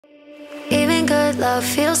good love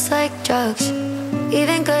feels like drugs.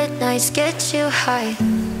 Even good nights get you high.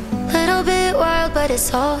 Little bit wild, but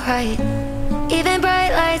it's alright. Even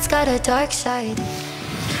bright lights got a dark side.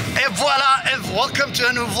 And voila, and welcome to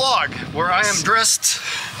a new vlog where I am dressed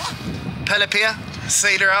Pelepé,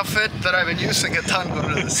 sailor outfit that I've been using a ton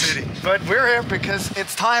going to the city. But we're here because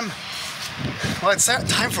it's time, well, it's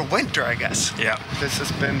time for winter, I guess. Yeah. This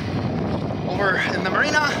has been over in the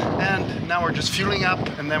marina, and now we're just fueling up,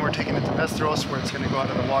 and then we're taking it to Västerås where it's going to go out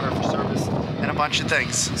of the water for service and a bunch of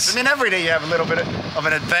things. I mean, every day you have a little bit of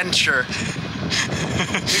an adventure.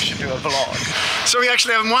 You should do a vlog. So we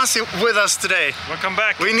actually have Moaci with us today. Welcome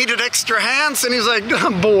back. We needed extra hands, and he's like,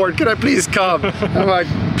 I'm bored, can I please come? I'm like,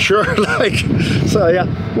 sure, like, so yeah,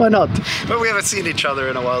 why not? But we haven't seen each other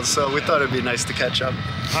in a while, so we thought it'd be nice to catch up.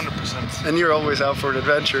 100%. And you're always out for an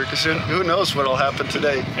adventure, because who knows what'll happen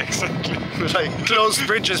today. Exactly. Like closed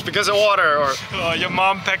bridges because of water, or... your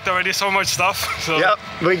mom packed already so much stuff. So. Yep,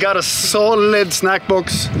 we got a solid snack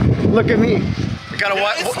box. Look at me. I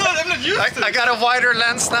got a wider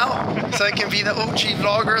lens now, so I can be the OG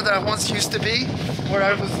vlogger that I once used to be, where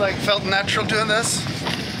I was like, felt natural doing this.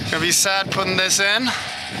 Gonna be sad putting this in.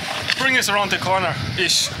 Bring us around the corner,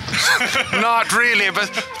 ish. Not really, but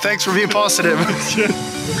thanks for being positive.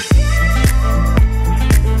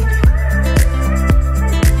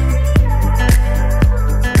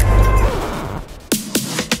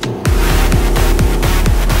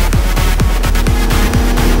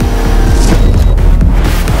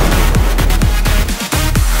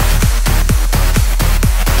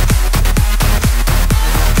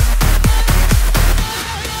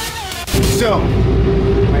 So,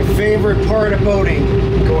 my favorite part of boating,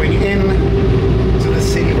 going in to the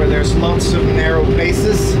city where there's lots of narrow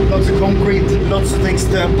bases, lots of concrete, lots of things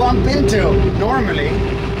to bump into. Normally,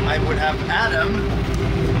 I would have Adam,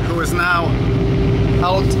 who is now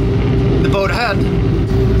out the boat ahead.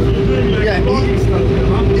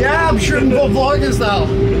 Yeah, I'm sure vlogging style.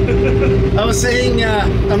 I was saying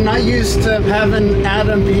I'm not used to having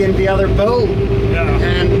Adam be in the other boat. Yeah.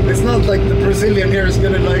 And it's not like the Brazilian here is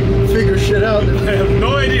gonna like figure shit out. I have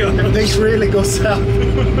no idea. If things really go south.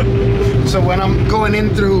 So when I'm going in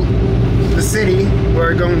through the city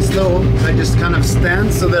where I'm going slow, I just kind of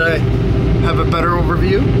stand so that I have a better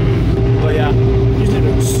overview. But yeah,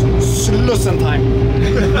 slussen time.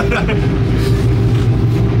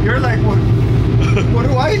 You're like, what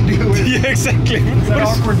do I do? Yeah, exactly. It's that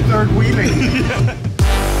awkward third wheeling. Yeah.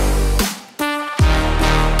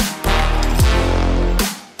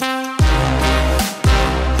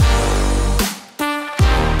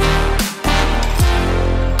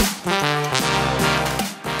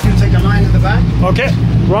 You take a line in the back. Okay,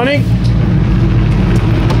 running.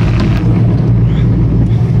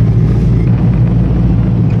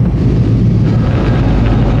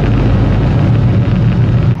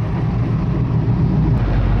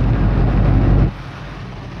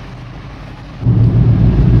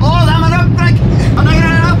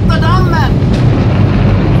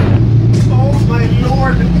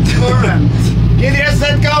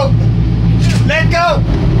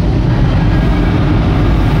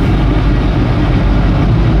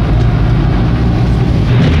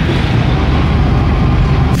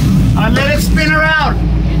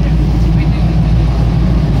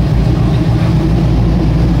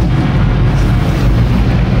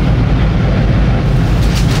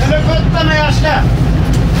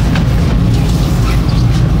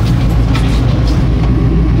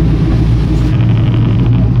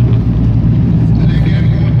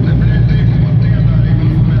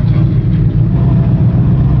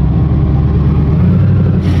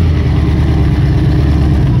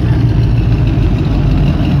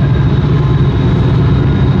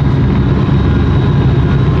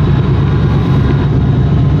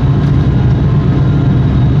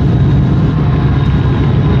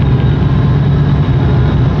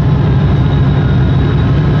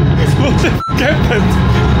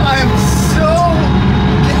 I am so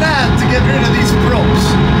glad to get rid of these props.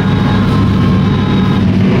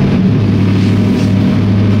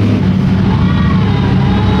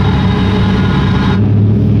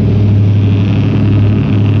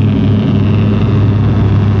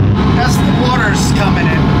 As the water's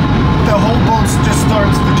coming in, the whole boat just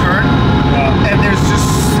starts to turn, and there's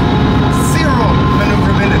just zero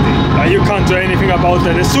maneuverability. You can't do anything about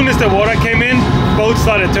it. As soon as the water came in, boat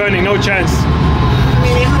started turning, no chance. I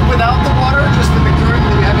mean, even without the water, just with the current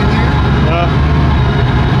that you have in here.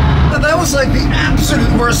 That was like the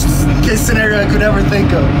absolute worst case scenario I could ever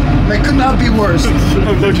think of. It could not be worse.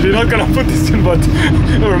 Look, you're not gonna put this in, but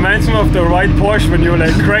it reminds me of the white Porsche when you were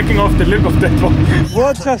like cracking off the lip of that one.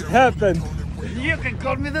 What just happened? You can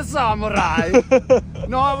call me the samurai.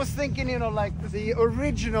 No, I was thinking, you know, like the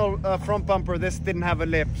original front bumper, this didn't have a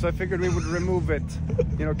lip, so I figured we would remove it,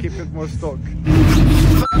 you know, keep it more stock.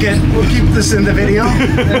 Okay, we'll keep this in the video,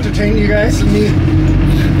 entertain you guys and me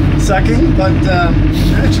sucking, but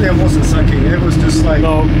actually I wasn't sucking, it was just like,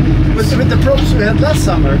 with the props we had last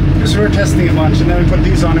summer, because we were testing a bunch, and then we put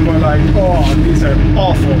these on and we're like, oh, these are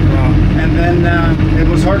awful. And then it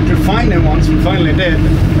was hard to find them once, we finally did,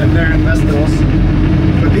 and they're in Westeros.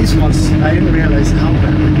 But these ones, I didn't realize how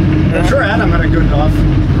bad. I'm sure Adam had a good laugh.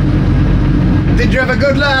 Did you have a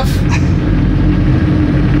good laugh?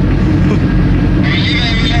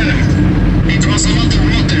 It was a lot of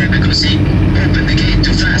water because he opened the gate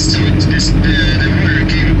too fast, so the water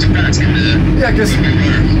came too fast in the... Yeah, because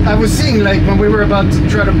I was seeing, like, when we were about to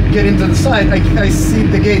try to get into the side, I see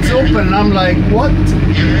the gates open and I'm like, what?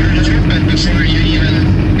 You were not open before you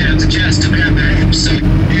even had the chance to grab the rope, so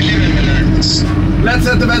you live in the lands. Let's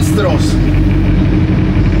head to Westeros.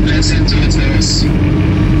 Let's head to Westeros.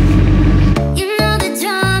 You know the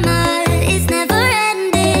drama is never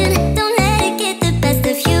ending. Don't let it get the best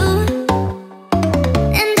of you.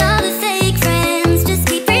 And all the fake friends just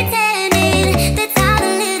keep pretending. That's how the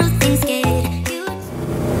little things get you.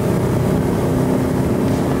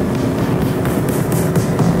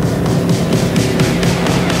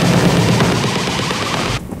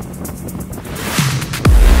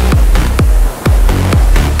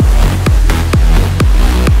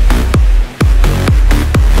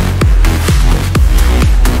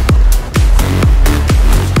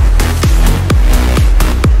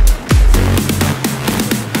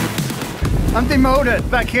 I'm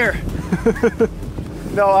demoted back here.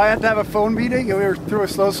 No, I had to have a phone meeting and we were through a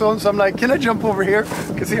slow zone, so I'm like, can I jump over here?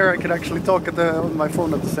 Because here I can actually talk on my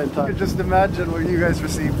phone at the same time. You can just imagine what you guys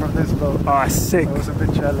received from this boat. Ah, sick. I was a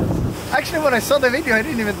bit jealous. Actually, when I saw the video, I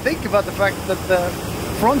didn't even think about the fact that the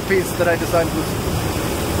front piece that I designed was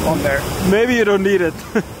on there. Maybe you don't need it.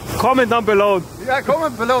 Comment down below. Yeah,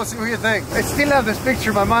 comment below, see what you think. I still have this picture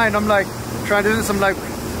in my mind. I'm like, trying to do this, I'm like,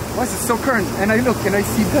 why is it so current? And I look and I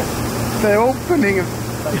see the opening of,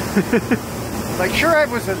 like sure I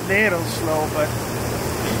was a little slow, but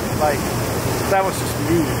like that was just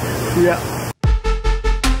me. Yeah.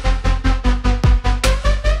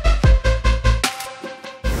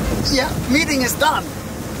 Yeah, meeting is done.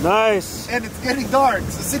 Nice. And it's getting dark,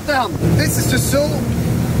 so sit down. This is just so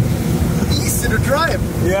easy to drive.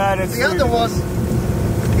 Yeah, that's the other one,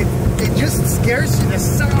 it just scares you, the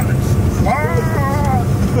sound.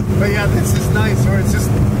 But yeah, this is nice, where it's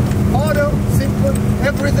just auto, simple,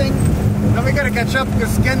 everything. Now we gotta catch up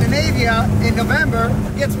because Scandinavia in November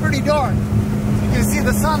gets pretty dark. You can see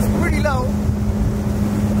the sun's pretty low.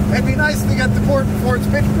 It'd be nice to get to port before it's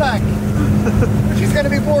pitch black. She's gonna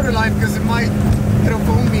be borderline because it might hit a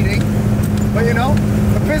phone meeting. But you know,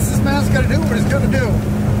 a businessman's gotta do what he's gonna do.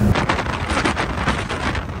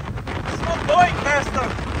 Stop going faster.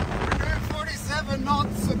 We're doing 47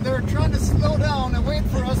 knots and they're trying to slow down and wait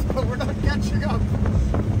for us, but we're not catching up.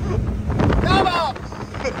 Come on!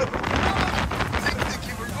 Thank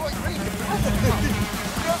you, we're going really fast.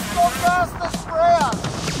 Just go fast and spray us.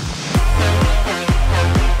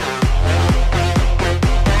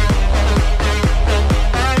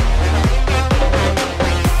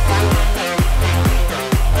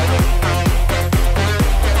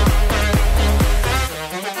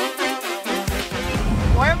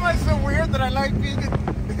 Why am I so weird that I like being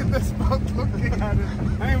in this boat looking at it?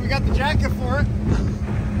 I mean, we got the jacket for it.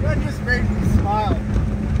 That just made me smile.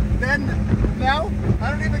 Then, now, I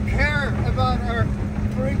don't even care about our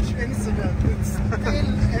bridge incident. It still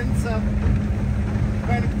ends up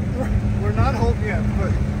kind of, we're not home yet,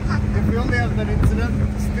 but if we only have that incident,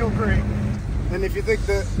 it's still great. And if you think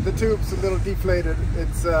the tube's a little deflated,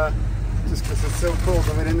 it's just because it's so cold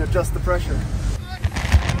and we didn't adjust the pressure.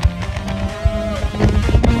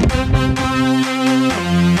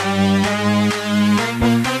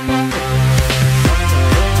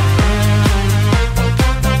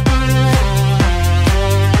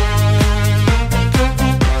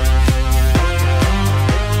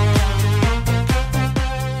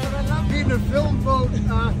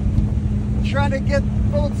 Trying to get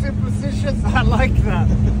boats in positions. I like that.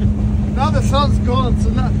 Now the sun's gone, so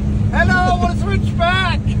now... Hello, let's reach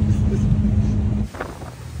back!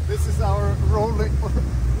 This is our rolling,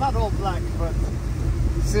 not all black, but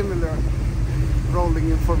similar rolling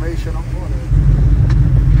information on water.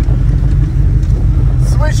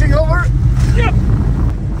 Switching over. Yep.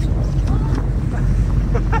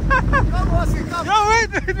 Come, Moaci, come. No, wait.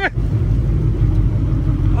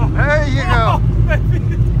 Oh. There you go.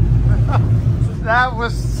 Oh, That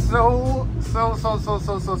was so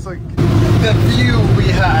sick. The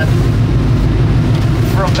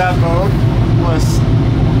that boat was...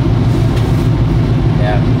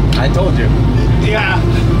 Yeah, I told you. Yeah,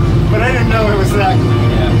 but I didn't know it was that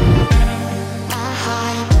good. Yeah. My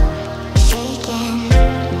heart shaking,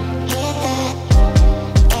 hear that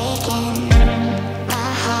aching. My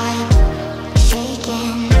heart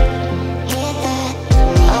shaking, hear that.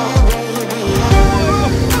 Oh baby,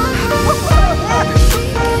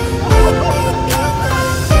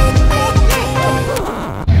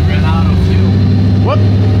 You ran out of fuel. What?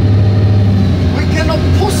 We cannot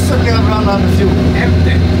possibly have run out of fuel.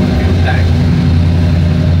 Empty. Fuel tank.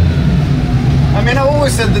 I mean, I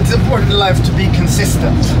always said that it's important in life to be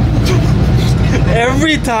consistent.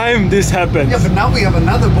 Every time this happens. Yeah, but now we have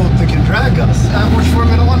another boat that can drag us. Which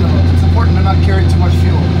Formula 1 boat. It's important to not carry too much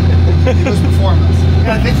fuel. You lose performance.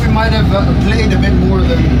 Yeah, I think we might have played a bit more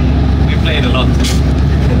than... We played a lot.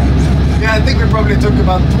 Yeah, I think we probably took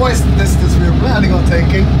about twice the distance we were planning on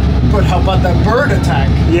taking. But how about that bird attack?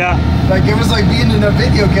 Yeah. Like, it was like being in a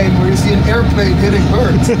video game where you see an airplane hitting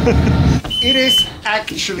birds. It is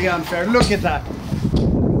actually unfair. Look at that.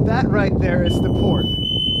 That right there is the port.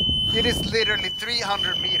 It is literally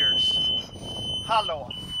 300 meters. Hello.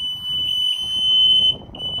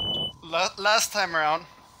 Last time around,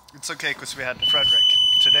 it's okay because we had Frederick.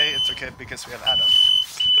 Today it's okay because we have Adam.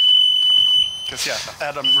 Because yeah,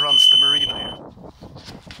 Adam runs the marina here.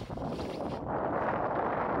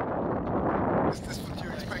 Is this what you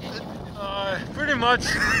expected? Pretty much.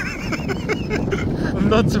 I'm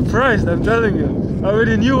not surprised, I'm telling you. I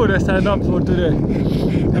already knew what I signed up for today.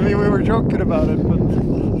 I mean, we were joking about it,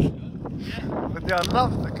 but yeah, I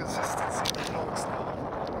love the consistency of the vlogs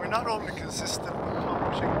now. We're not only consistent with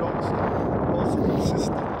publishing vlogs, we're also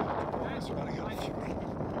consistent with always running out of fuel.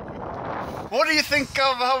 What do you think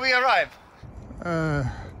of how we arrive?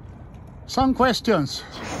 Some questions.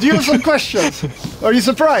 Do you have some questions? Are you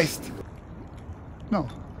surprised? No.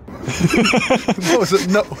 That was a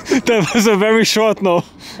no. That was a very short no.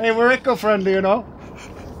 Hey, we're eco-friendly, you know?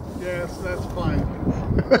 Yes, that's fine.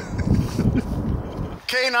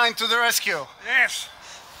 K9 to the rescue. Yes.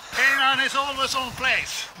 K9 is always on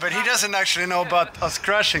place. But he doesn't actually know about us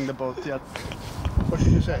crashing the boat yet. What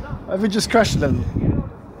did you say? We just crashed a little.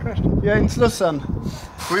 Crashed. Yeah, in Slussen.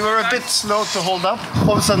 We were a bit slow to hold up.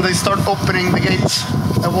 All of a sudden they start opening the gates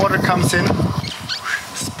and water comes in,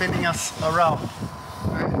 spinning us around.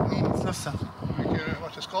 In Slussen.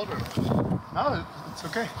 What is called? No, it's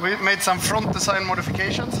okay. We made some front design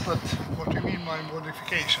modifications, but What do you mean by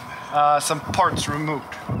modification? some parts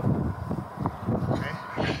removed. Okay.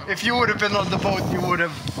 If you would have been on the boat, you would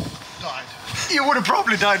have Died. You would have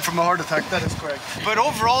probably died from a heart attack, that is correct. But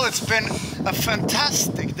overall it's been a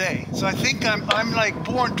fantastic day. So I think I'm like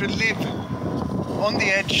born to live on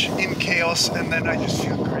the edge in chaos, and then I just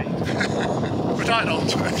feel great. But I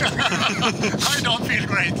don't. I don't feel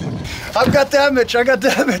great. I got damage.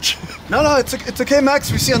 No, it's okay,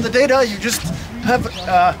 Max. We see on the data you just have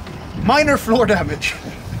minor floor damage.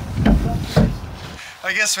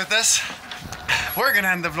 I guess with this, we're gonna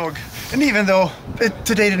end the vlog. And even though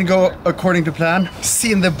today didn't go according to plan,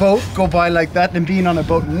 seeing the boat go by like that and being on a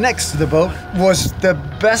boat next to the boat was the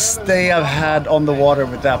best day I've had on the water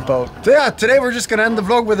with that boat. So yeah, today we're just gonna end the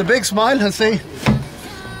vlog with a big smile and say,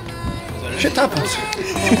 shit happens.